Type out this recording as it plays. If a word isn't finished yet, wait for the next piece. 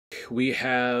We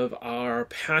have our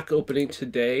pack opening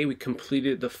today. We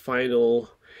completed the final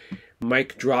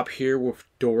mic drop here with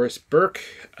Doris Burke.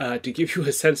 To give you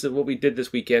a sense of what we did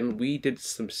this weekend, we did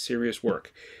some serious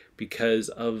work because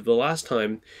of the last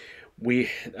time we,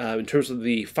 in terms of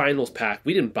the finals pack,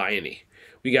 we didn't buy any.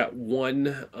 We got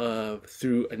one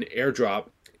through an airdrop,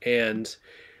 and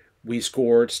we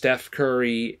scored Steph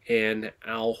Curry and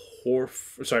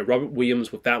Robert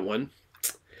Williams with that one.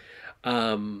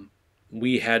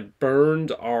 We had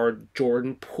burned our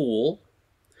Jordan Poole,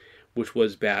 which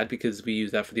was bad because we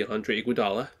used that for the Andre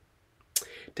Iguodala.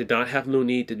 Did not have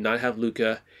Looney, did not have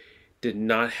Luka, did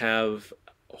not have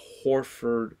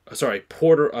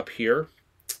Porter up here.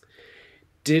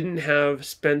 Didn't have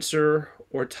Spencer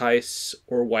or Tice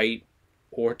or White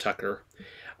or Tucker.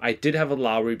 I did have a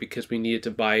Lowry because we needed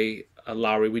to buy a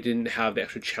Lowry. We didn't have the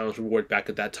extra challenge reward back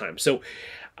at that time. So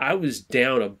I was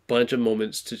down a bunch of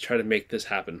moments to try to make this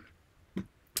happen.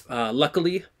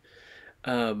 Luckily,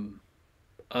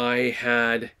 I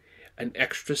had an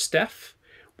extra Steph,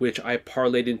 which I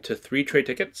parlayed into 3 trade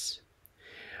tickets.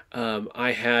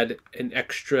 I had an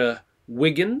extra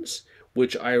Wiggins,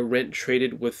 which I rent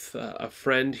traded with a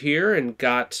friend here and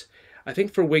got, I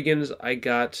think for Wiggins, I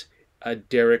got a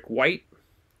Derek White.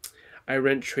 I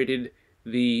rent traded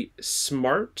the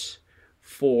Smart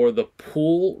for the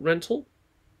Pool rental.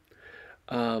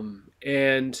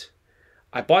 And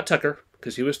I bought Tucker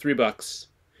because he was $3.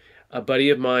 A buddy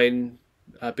of mine,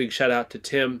 a big shout out to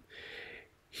Tim,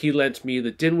 he lent me the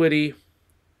Dinwiddie.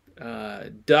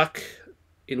 Duck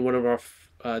in one of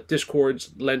our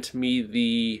Discords lent me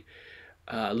the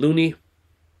Looney.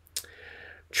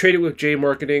 Traded with J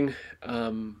Marketing.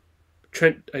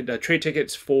 Trade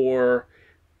tickets for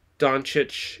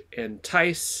Doncic and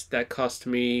Tice. That cost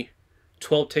me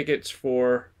 12 tickets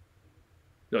for,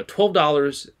 no,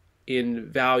 $12 in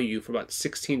value for about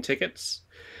 16 tickets.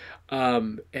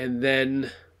 And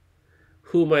then,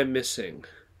 who am I missing?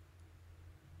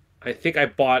 I think I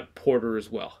bought Porter as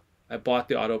well. I bought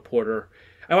the Otto Porter.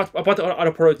 I bought the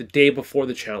Otto Porter the day before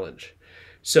the challenge.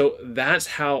 So that's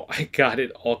how I got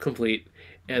it all complete.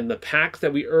 And the packs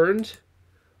that we earned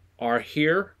are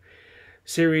here.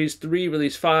 Series 3,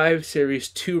 Release 5. Series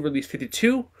 2, Release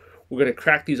 52. We're going to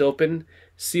crack these open,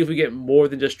 see if we get more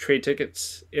than just trade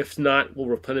tickets. If not, we'll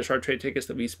replenish our trade tickets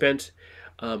that we spent.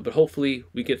 But hopefully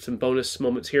we get some bonus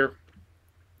moments here.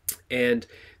 And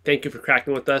thank you for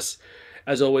cracking with us.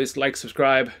 As always, like,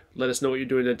 subscribe. Let us know what you're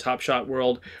doing in the Top Shot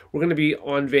world. We're going to be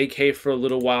on vacay for a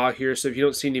little while here, so if you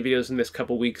don't see any videos in this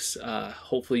couple weeks,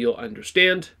 hopefully you'll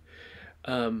understand.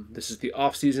 This is the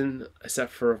off season,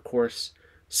 except for, of course,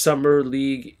 Summer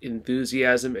League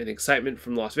enthusiasm and excitement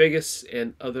from Las Vegas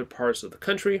and other parts of the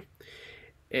country.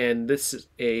 And this is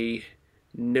a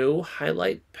no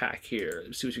highlight pack here.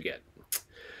 Let's see what you get.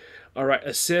 All right,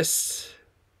 assists.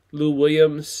 Lou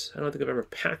Williams. I don't think I've ever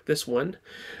packed this one.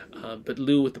 But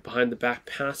Lou with the behind the back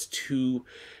pass to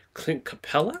Clint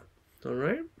Capella. All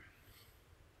right.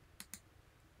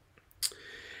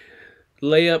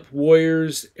 Layup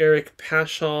Warriors, Eric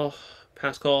Pascal.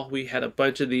 We had a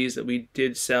bunch of these that we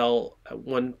did sell at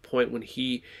one point when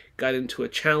he got into a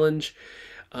challenge.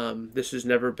 This is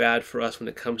never bad for us when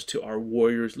it comes to our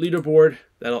Warriors leaderboard.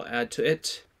 That'll add to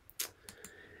it.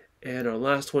 And our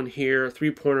last one here,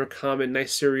 3-pointer common,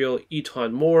 nice serial,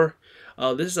 Eton Moore.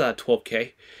 This is a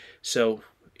 12K. So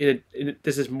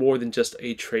this is more than just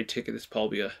a trade ticket. This is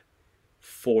probably a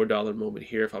 $4 moment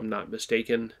here if I'm not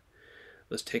mistaken.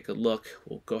 Let's take a look.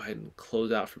 We'll go ahead and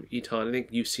close out from Eton. I think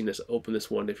you've seen us open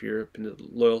this one if you've been a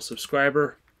loyal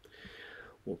subscriber.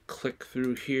 We'll click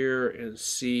through here and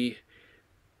see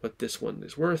what this one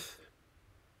is worth.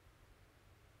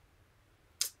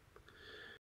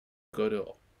 Go to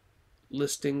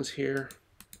listings here.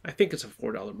 I think it's a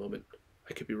 $4 moment.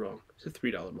 I could be wrong. It's a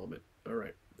 $3 moment. All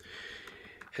right.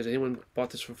 Has anyone bought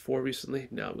this for $4 recently?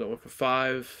 No, I've got one for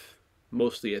 $5.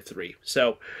 Mostly at $3.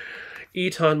 So,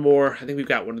 Eton Moore. I think we've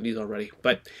got one of these already.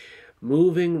 But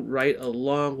moving right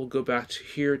along, we'll go back to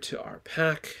here to our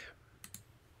pack.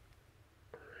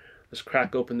 Let's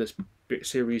crack open this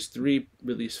Series 3,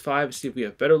 Release 5, see if we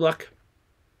have better luck.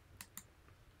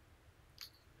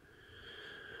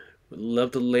 Would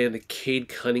love to land a Cade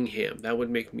Cunningham. That would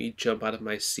make me jump out of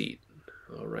my seat.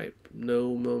 All right,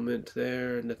 no moment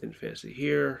there. Nothing fancy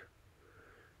here.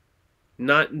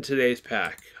 Not in today's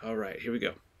pack. All right, here we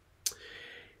go.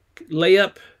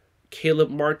 Layup, Caleb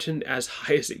Martin, as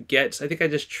high as it gets. I think I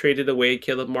just traded away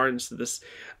Caleb Martin, so this,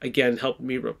 again, helped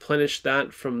me replenish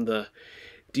that from the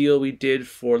deal we did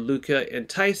for Luka and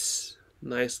Tice.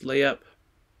 Nice layup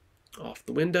off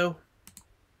the window.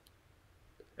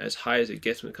 As high as it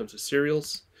gets when it comes to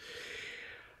cereals.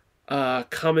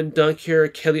 Common dunk here,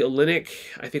 Kelly Olynyk.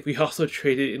 I think we also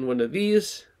traded in one of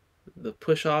these. The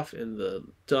push off and the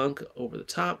dunk over the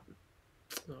top.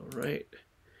 All right.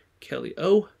 Kelly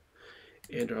O.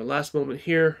 And our last moment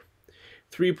here.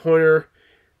 3-pointer.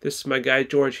 This is my guy,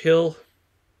 George Hill.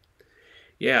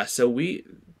 Yeah, so we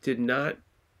did not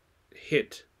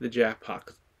hit the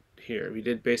jackpot here. We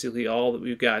did basically all that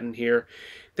we've gotten here.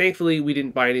 Thankfully, we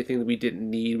didn't buy anything that we didn't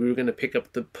need. We were going to pick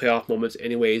up the playoff moments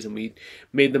anyways, and we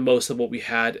made the most of what we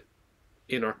had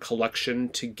in our collection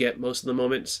to get most of the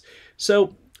moments.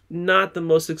 So, not the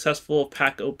most successful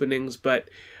pack openings, but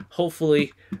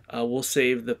hopefully we'll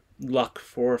save the luck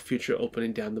for a future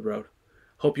opening down the road.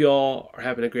 Hope you all are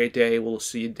having a great day. We'll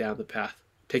see you down the path.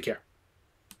 Take care.